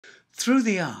Through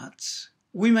the arts,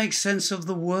 we make sense of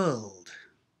the world.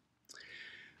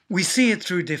 We see it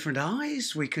through different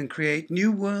eyes, we can create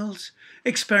new worlds,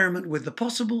 experiment with the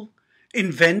possible,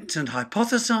 invent and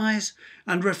hypothesize,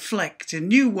 and reflect in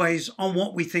new ways on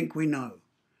what we think we know.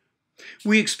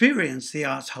 We experience the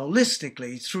arts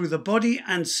holistically through the body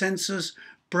and senses,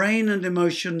 brain and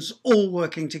emotions all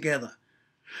working together.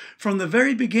 From the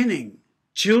very beginning,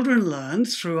 children learn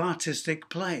through artistic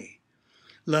play.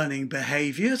 Learning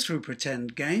behaviour through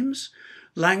pretend games,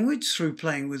 language through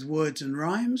playing with words and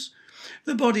rhymes,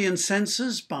 the body and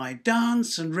senses by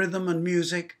dance and rhythm and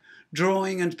music,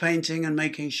 drawing and painting and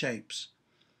making shapes.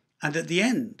 And at the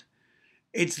end,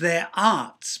 it's their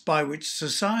arts by which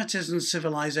societies and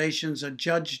civilizations are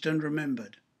judged and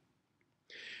remembered.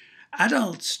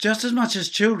 Adults, just as much as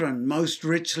children, most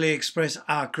richly express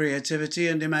our creativity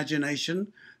and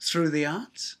imagination through the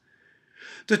arts.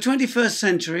 The 21st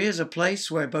century is a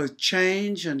place where both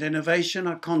change and innovation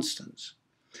are constants.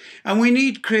 And we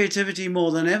need creativity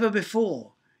more than ever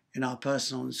before in our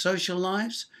personal and social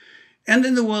lives and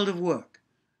in the world of work.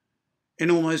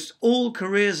 In almost all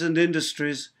careers and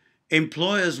industries,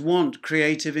 employers want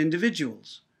creative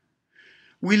individuals.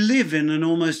 We live in an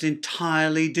almost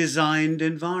entirely designed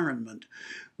environment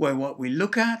where what we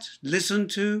look at, listen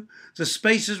to, the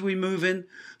spaces we move in,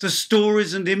 the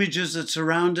stories and images that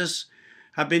surround us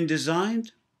have been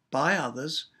designed by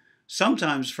others,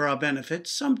 sometimes for our benefit,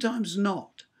 sometimes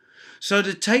not. So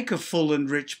to take a full and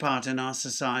rich part in our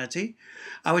society,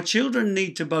 our children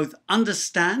need to both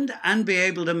understand and be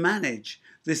able to manage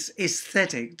this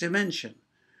aesthetic dimension,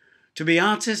 to be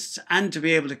artists and to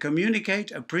be able to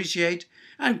communicate, appreciate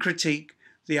and critique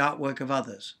the artwork of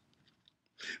others.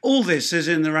 All this is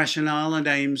in the rationale and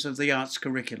aims of the arts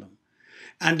curriculum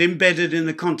and embedded in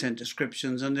the content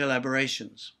descriptions and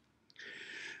elaborations.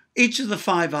 Each of the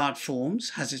 5 art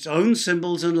forms has its own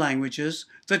symbols and languages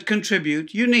that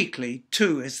contribute uniquely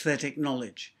to aesthetic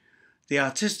knowledge, the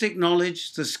artistic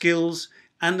knowledge, the skills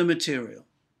and the material.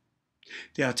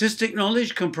 The artistic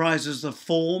knowledge comprises the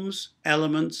forms,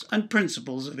 elements and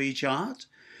principles of each art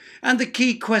and the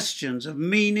key questions of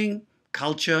meaning,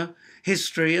 culture,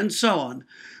 history and so on,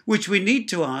 which we need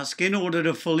to ask in order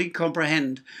to fully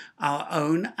comprehend our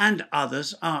own and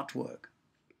others' artwork.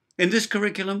 In this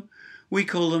curriculum, we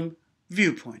call them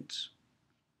viewpoints.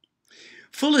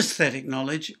 Full aesthetic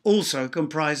knowledge also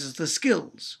comprises the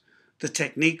skills, the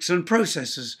techniques and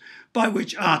processes by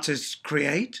which artists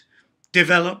create,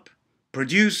 develop,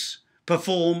 produce,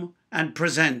 perform and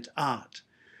present art,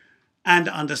 and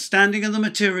understanding of the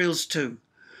materials too,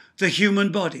 the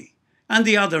human body and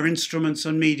the other instruments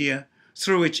and media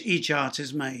through which each art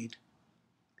is made.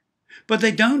 But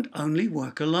they don't only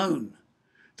work alone.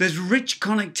 There's rich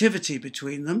connectivity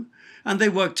between them, and they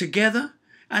work together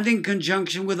and in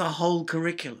conjunction with a whole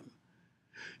curriculum.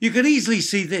 You can easily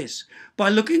see this by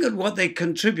looking at what they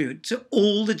contribute to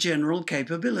all the general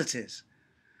capabilities.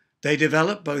 They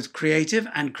develop both creative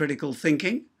and critical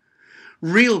thinking.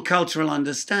 Real cultural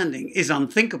understanding is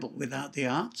unthinkable without the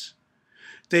arts.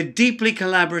 They're deeply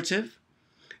collaborative,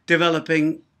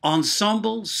 developing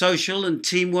ensemble, social and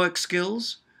teamwork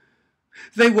skills.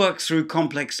 They work through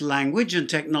complex language and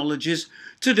technologies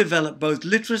to develop both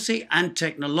literacy and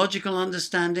technological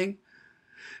understanding.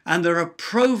 And there are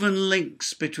proven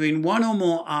links between one or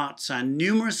more arts and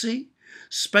numeracy,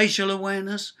 spatial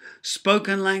awareness,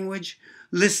 spoken language,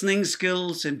 listening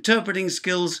skills, interpreting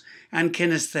skills, and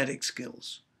kinesthetic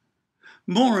skills.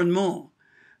 More and more,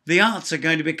 the arts are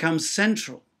going to become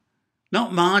central,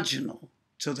 not marginal,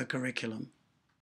 to the curriculum.